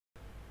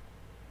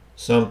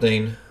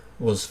Something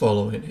was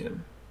following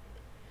him.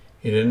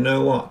 He didn't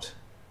know what,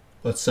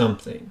 but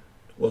something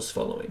was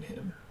following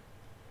him.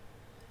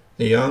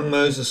 The young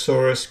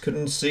Mosasaurus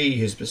couldn't see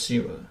his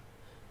pursuer,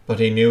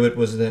 but he knew it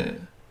was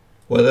there,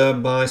 whether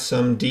by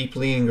some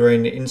deeply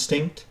ingrained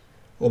instinct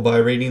or by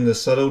reading the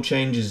subtle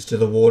changes to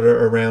the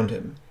water around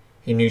him.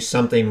 He knew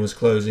something was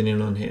closing in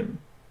on him,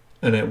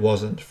 and it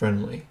wasn't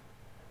friendly.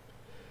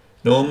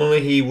 Normally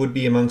he would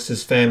be amongst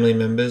his family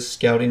members,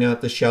 scouting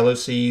out the shallow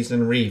seas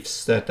and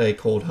reefs that they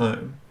called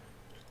home.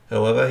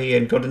 However, he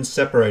had gotten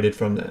separated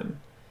from them.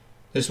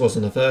 This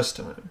wasn't the first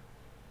time.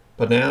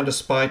 But now,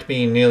 despite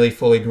being nearly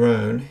fully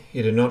grown,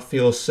 he did not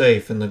feel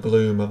safe in the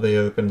gloom of the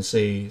open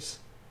seas.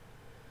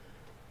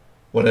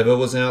 Whatever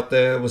was out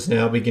there was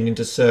now beginning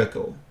to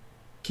circle,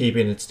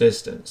 keeping its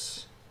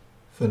distance,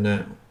 for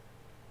now.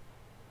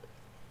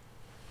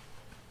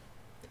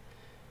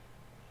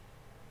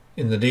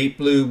 In the deep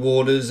blue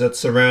waters that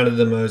surrounded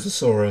the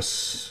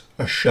Mosasaurus,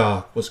 a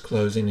shark was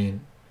closing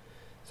in.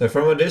 Though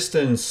from a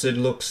distance it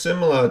looked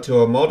similar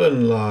to a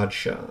modern large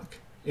shark,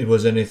 it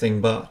was anything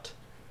but.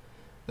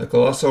 The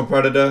colossal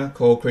predator,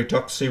 called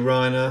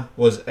Cretoxyrhina,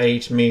 was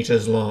 8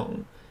 meters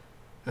long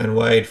and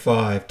weighed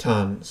 5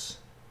 tons.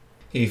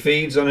 He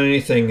feeds on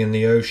anything in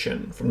the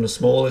ocean, from the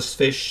smallest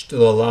fish to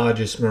the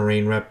largest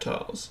marine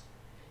reptiles,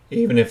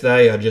 even if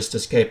they are just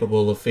as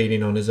capable of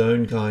feeding on his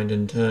own kind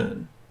in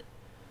turn.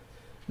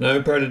 No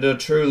predator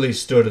truly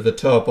stood at the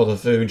top of the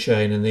food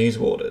chain in these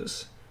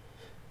waters.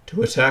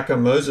 To attack a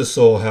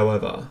mosasaur,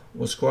 however,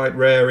 was quite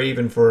rare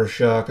even for a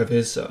shark of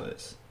his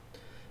size.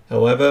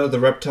 However,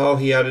 the reptile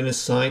he had in his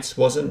sights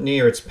wasn't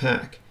near its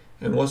pack,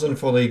 and wasn't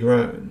fully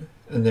grown,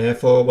 and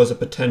therefore was a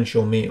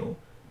potential meal,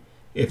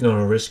 if not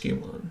a risky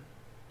one.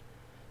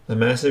 The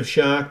massive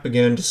shark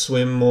began to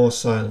swim more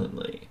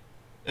silently,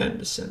 and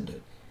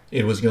descended.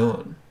 It was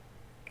gone.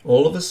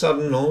 All of a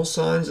sudden, all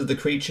signs of the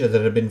creature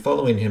that had been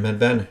following him had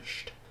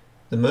vanished.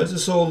 The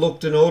mosasaur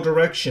looked in all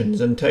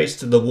directions and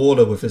tasted the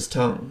water with his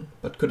tongue,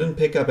 but couldn't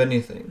pick up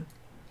anything.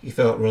 He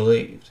felt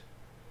relieved.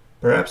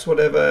 Perhaps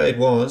whatever it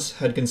was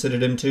had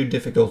considered him too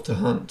difficult to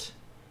hunt.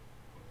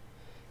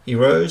 He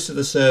rose to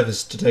the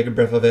surface to take a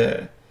breath of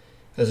air.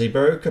 As he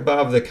broke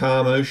above the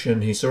calm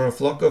ocean, he saw a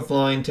flock of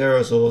flying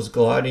pterosaurs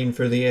gliding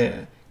through the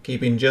air,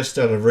 keeping just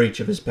out of reach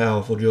of his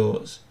powerful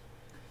jaws.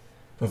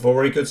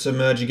 Before he could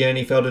submerge again,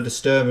 he felt a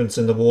disturbance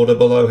in the water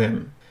below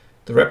him.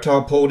 The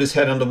reptile pulled his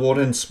head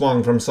underwater and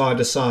swung from side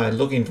to side,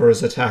 looking for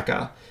his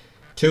attacker.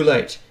 Too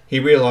late, he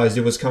realized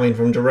it was coming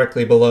from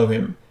directly below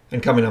him,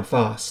 and coming up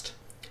fast.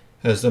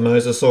 As the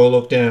mosasaur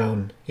looked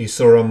down, he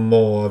saw a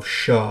maw of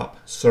sharp,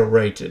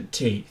 serrated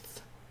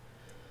teeth.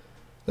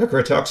 The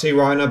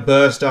Cretoxyrhina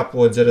burst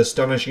upwards at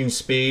astonishing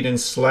speed and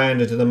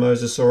slammed into the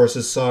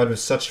mosasaurus's side with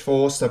such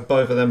force that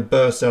both of them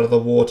burst out of the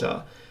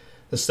water.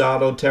 The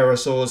startled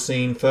pterosaurs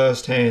seeing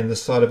firsthand the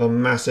sight of a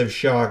massive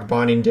shark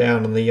biting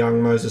down on the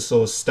young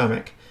mosasaur's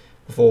stomach,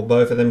 before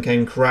both of them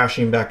came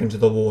crashing back into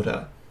the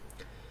water.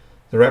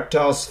 The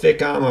reptile's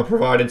thick armor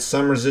provided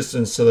some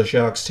resistance to the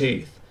shark's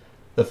teeth.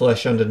 The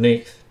flesh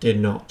underneath did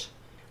not.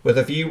 With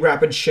a few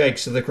rapid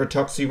shakes of the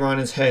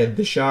Cretoxyrhina's head,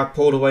 the shark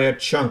pulled away a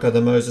chunk of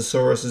the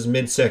mosasaurus's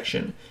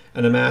midsection,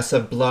 and a mass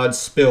of blood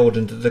spilled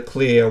into the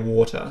clear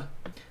water.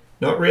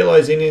 Not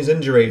realizing his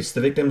injuries,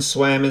 the victim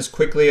swam as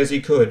quickly as he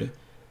could,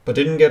 but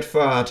didn't get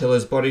far till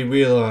his body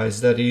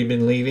realized that he had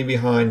been leaving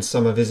behind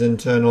some of his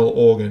internal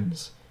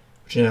organs,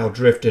 which now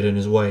drifted in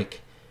his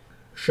wake.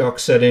 Shock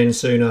set in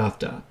soon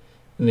after,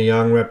 and the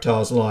young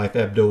reptile's life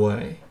ebbed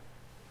away.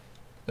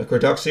 The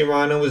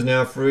Cretoxyrhina was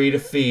now free to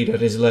feed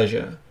at his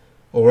leisure.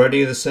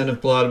 Already the scent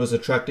of blood was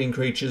attracting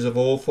creatures of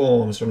all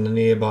forms from the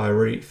nearby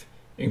reef,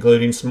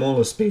 including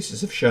smaller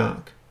species of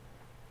shark.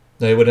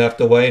 They would have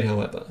to wait,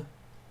 however.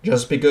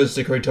 Just because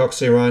the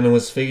Cretoxyrhina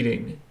was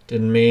feeding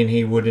didn't mean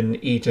he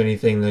wouldn't eat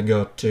anything that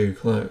got too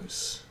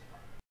close.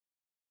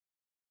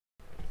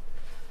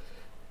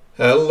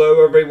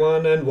 Hello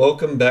everyone, and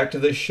welcome back to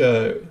the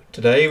show.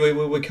 Today we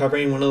will be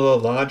covering one of the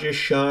largest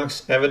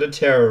sharks ever to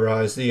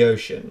terrorize the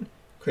ocean,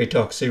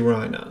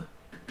 Cretoxyrhina.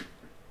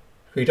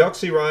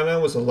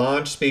 Cretoxyrhina was a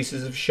large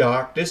species of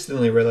shark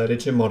distantly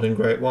related to modern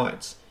great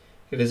whites.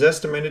 It is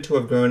estimated to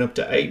have grown up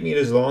to 8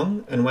 meters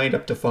long and weighed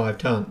up to 5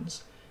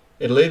 tons.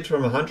 It lived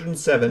from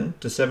 107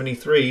 to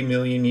 73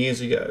 million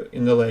years ago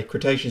in the late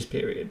Cretaceous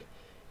period.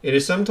 It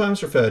is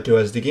sometimes referred to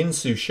as the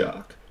Ginsu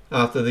shark,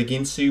 after the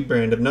Ginsu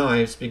brand of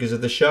knives because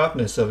of the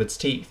sharpness of its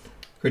teeth.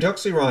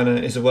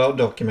 Cretoxyrhina is a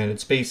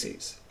well-documented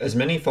species, as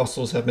many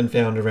fossils have been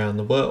found around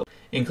the world,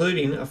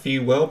 including a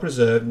few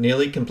well-preserved,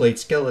 nearly complete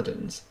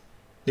skeletons.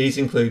 These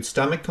include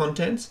stomach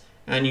contents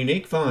and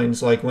unique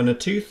finds like when a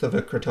tooth of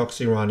a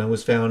Cretoxyrhina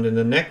was found in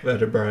the neck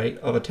vertebrae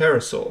of a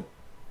pterosaur.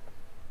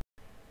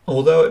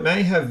 Although it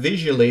may have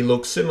visually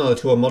looked similar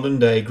to a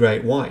modern-day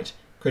great white,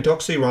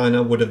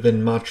 Cretoxyrhina would have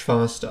been much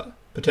faster,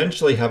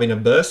 potentially having a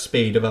burst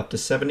speed of up to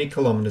 70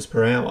 km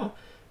per hour,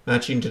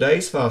 matching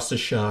today's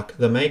fastest shark,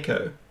 the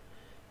mako.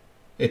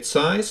 Its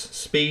size,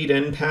 speed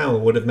and power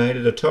would have made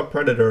it a top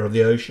predator of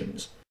the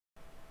oceans.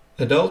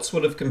 Adults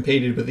would have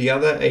competed with the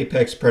other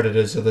apex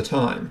predators of the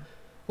time,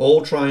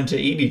 all trying to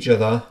eat each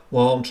other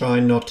while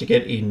trying not to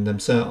get eaten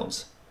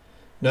themselves.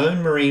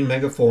 Known marine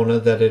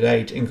megafauna that it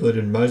ate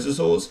included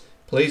mosasaurs,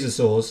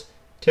 plesiosaurs,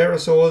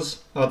 pterosaurs,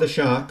 other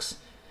sharks,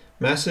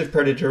 massive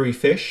predatory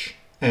fish,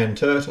 and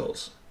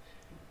turtles.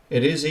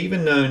 It is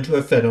even known to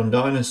have fed on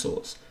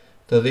dinosaurs,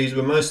 though these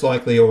were most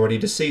likely already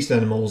deceased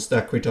animals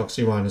that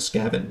Cretoxyrhina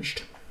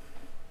scavenged.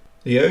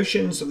 The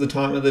oceans of the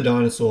time of the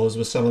dinosaurs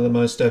were some of the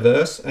most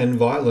diverse and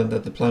violent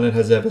that the planet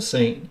has ever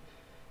seen,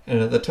 and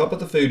at the top of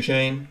the food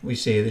chain we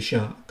see the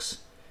sharks.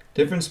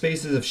 Different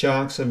species of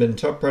sharks have been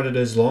top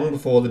predators long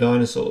before the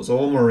dinosaurs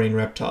or marine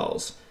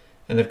reptiles,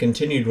 and have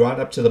continued right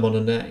up to the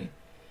modern day.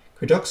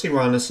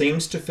 Cretoxyrhina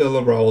seems to fill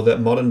a role that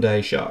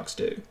modern-day sharks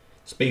do.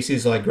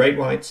 Species like great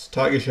whites,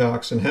 tiger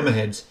sharks, and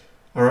hammerheads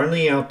are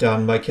only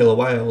outdone by killer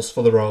whales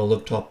for the role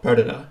of top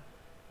predator.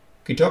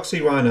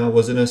 Cretoxyrhina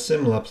was in a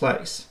similar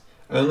place,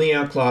 only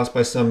outclassed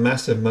by some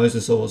massive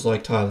mosasaurs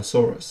like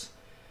Tylosaurus.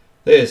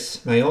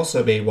 This may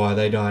also be why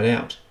they died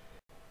out.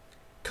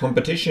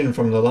 Competition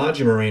from the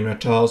larger marine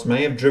reptiles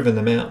may have driven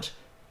them out.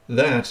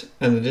 That,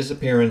 and the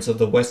disappearance of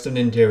the western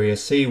interior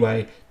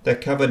seaway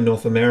that covered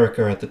North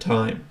America at the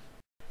time.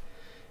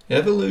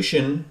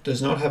 Evolution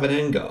does not have an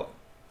end goal,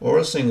 or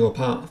a single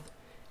path.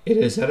 It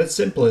is, at its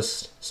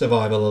simplest,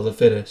 survival of the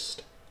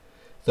fittest.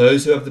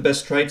 Those who have the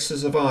best traits to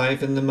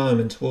survive in the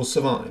moment will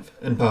survive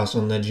and pass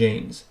on their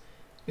genes.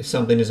 If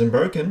something isn't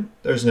broken,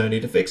 there is no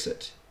need to fix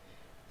it.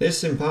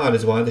 This, in part,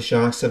 is why the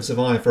sharks have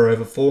survived for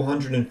over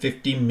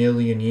 450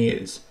 million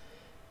years,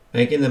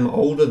 making them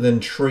older than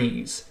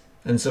trees,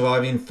 and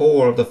surviving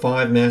 4 of the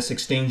 5 mass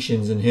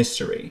extinctions in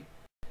history.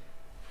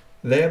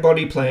 Their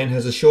body plan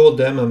has assured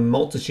them a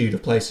multitude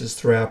of places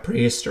throughout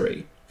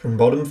prehistory, from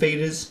bottom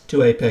feeders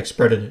to apex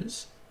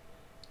predators.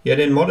 Yet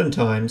in modern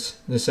times,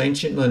 this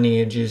ancient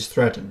lineage is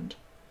threatened.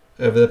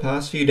 Over the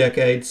past few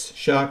decades,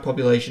 shark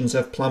populations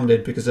have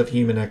plummeted because of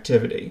human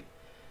activity.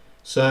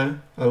 So,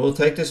 I will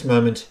take this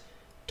moment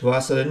to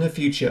ask that in the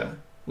future,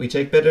 we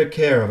take better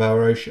care of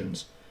our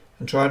oceans,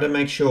 and try to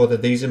make sure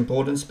that these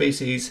important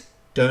species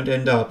don't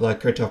end up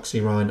like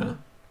Cretoxyrhina.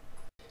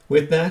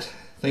 With that,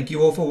 thank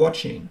you all for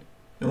watching.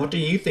 And what do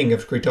you think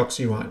of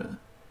Cretoxyrhina?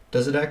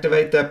 Does it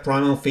activate that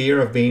primal fear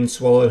of being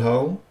swallowed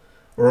whole?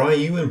 Or are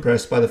you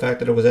impressed by the fact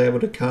that it was able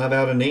to carve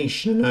out a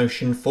niche in an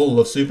ocean full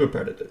of super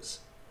predators?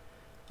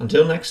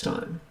 Until next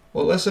time,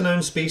 what lesser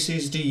known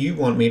species do you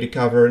want me to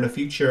cover in a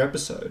future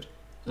episode?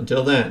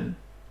 Until then,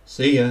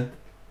 see ya!